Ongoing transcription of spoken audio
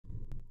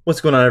What's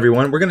going on,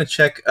 everyone? We're going to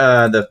check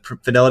the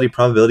fidelity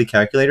probability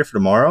calculator for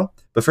tomorrow.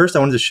 But first, I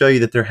wanted to show you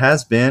that there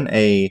has been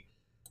a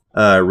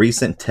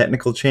recent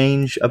technical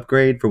change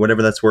upgrade for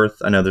whatever that's worth.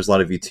 I know there's a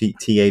lot of you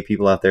TA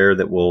people out there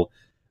that will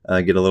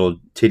get a little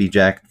titty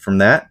jack from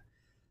that.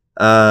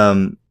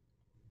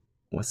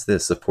 What's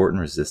this? Support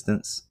and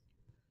resistance.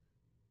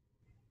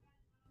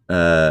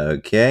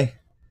 Okay.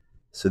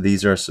 So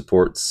these are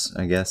supports,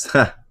 I guess.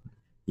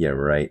 Yeah,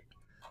 right.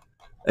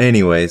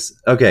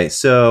 Anyways, okay,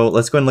 so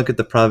let's go and look at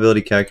the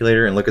probability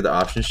calculator and look at the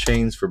options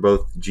chains for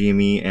both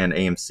GME and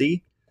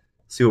AMC.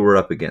 See what we're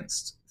up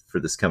against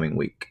for this coming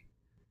week.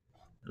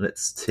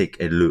 Let's take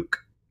a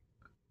look.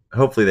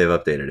 Hopefully they've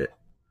updated it.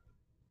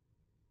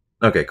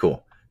 Okay,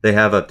 cool. They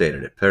have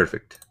updated it.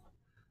 Perfect.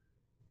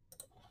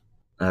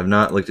 I have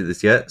not looked at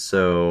this yet,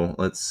 so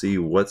let's see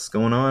what's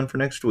going on for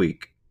next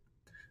week.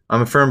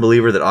 I'm a firm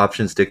believer that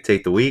options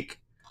dictate the week.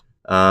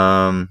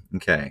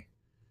 Okay.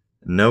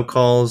 No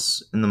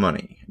calls in the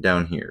money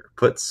down here.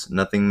 Puts,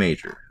 nothing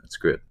major. That's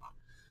good.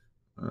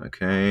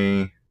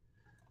 Okay.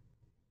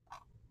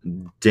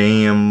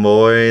 Damn,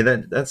 boy.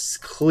 That's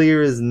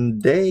clear as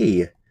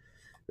day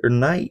or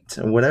night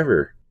or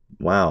whatever.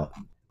 Wow.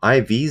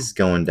 IV's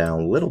going down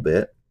a little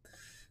bit.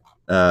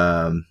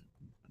 Wow.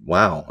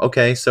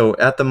 Okay, so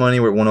at the money,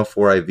 we're at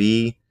 104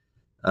 IV.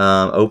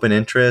 Open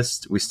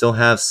interest. We still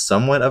have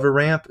somewhat of a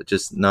ramp,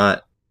 just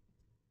not,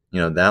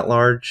 that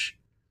large.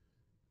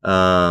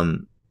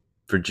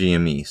 For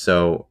GME.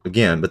 So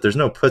again, but there's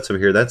no puts over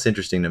here. That's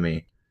interesting to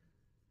me.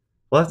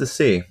 We'll have to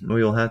see.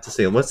 We will have to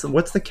see. What's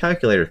the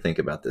calculator think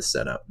about this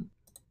setup?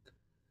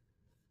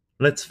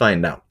 Let's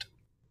find out.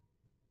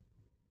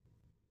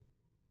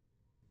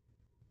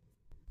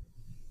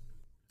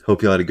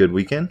 Hope you all had a good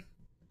weekend.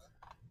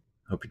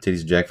 Hope your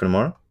titties are jacked for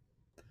tomorrow.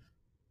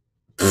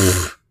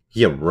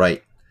 Yeah,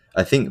 right.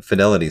 I think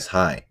fidelity's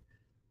high.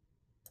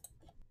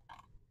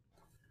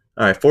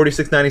 All right,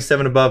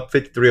 46.97 above,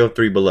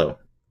 53.03 below.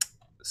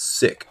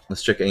 Sick.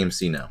 Let's check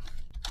AMC now.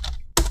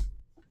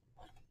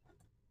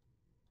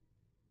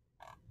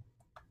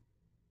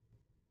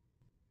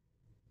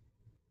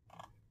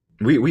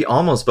 We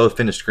almost both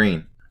finished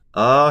green.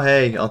 Oh,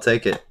 hey, I'll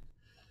take it.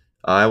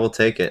 I will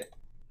take it.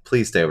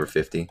 Please stay over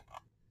 50.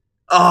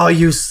 Oh,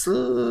 you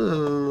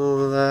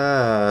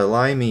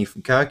limey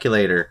from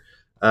calculator.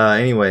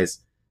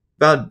 Anyways,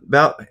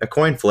 about a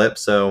coin flip,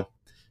 so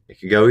it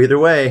could go either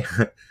way.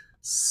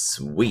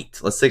 Sweet.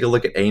 Let's take a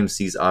look at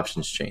AMC's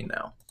options chain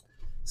now.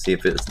 See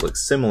if it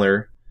looks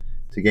similar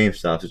to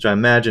GameStop's, which I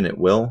imagine it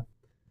will.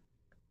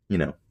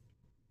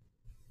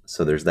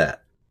 So there's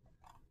that.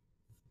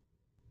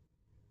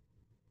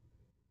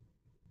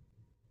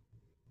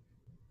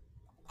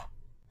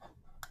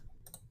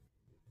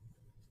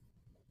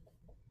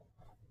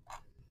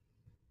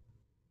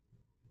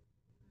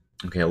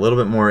 Okay, a little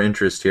bit more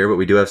interest here, but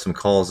we do have some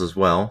calls as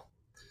well.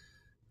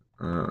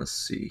 Let's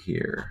see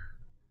here.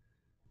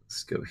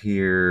 Let's go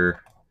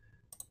here.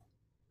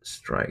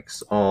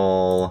 Strikes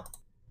all.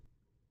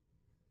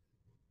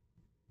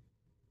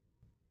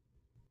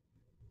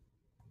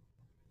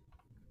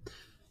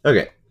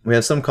 Okay, we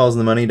have some calls in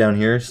the money down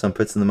here, some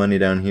puts in the money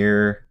down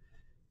here.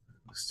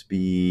 Looks to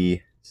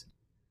be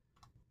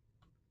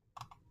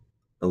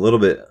a little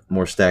bit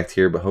more stacked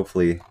here, but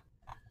hopefully,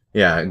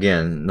 yeah,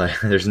 again,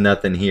 there's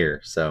nothing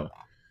here, so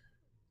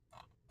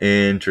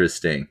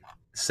interesting.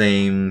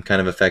 Same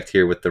kind of effect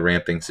here with the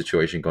ramping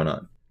situation going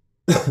on.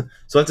 So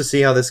we'll have to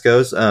see how this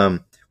goes.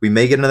 We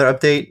may get another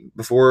update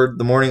before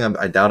the morning.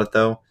 I doubt it,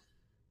 though.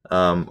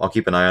 I'll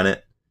keep an eye on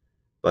it.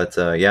 But,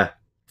 yeah.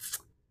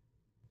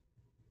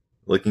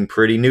 Looking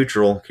pretty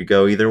neutral. Could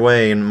go either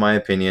way, in my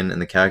opinion.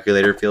 And the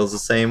calculator feels the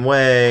same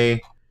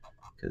way.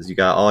 Because you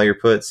got all your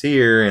puts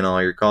here and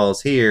all your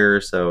calls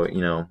here. So,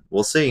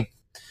 we'll see.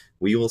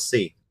 We will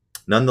see.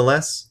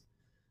 Nonetheless,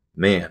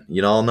 man,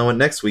 you all know what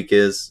next week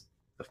is.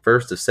 The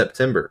 1st of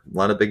September. A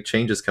lot of big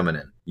changes coming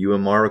in.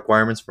 UMR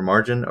requirements for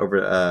margin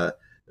over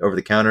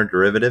the counter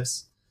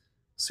derivatives.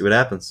 See what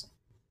happens.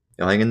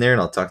 Y'all hang in there,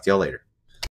 and I'll talk to y'all later.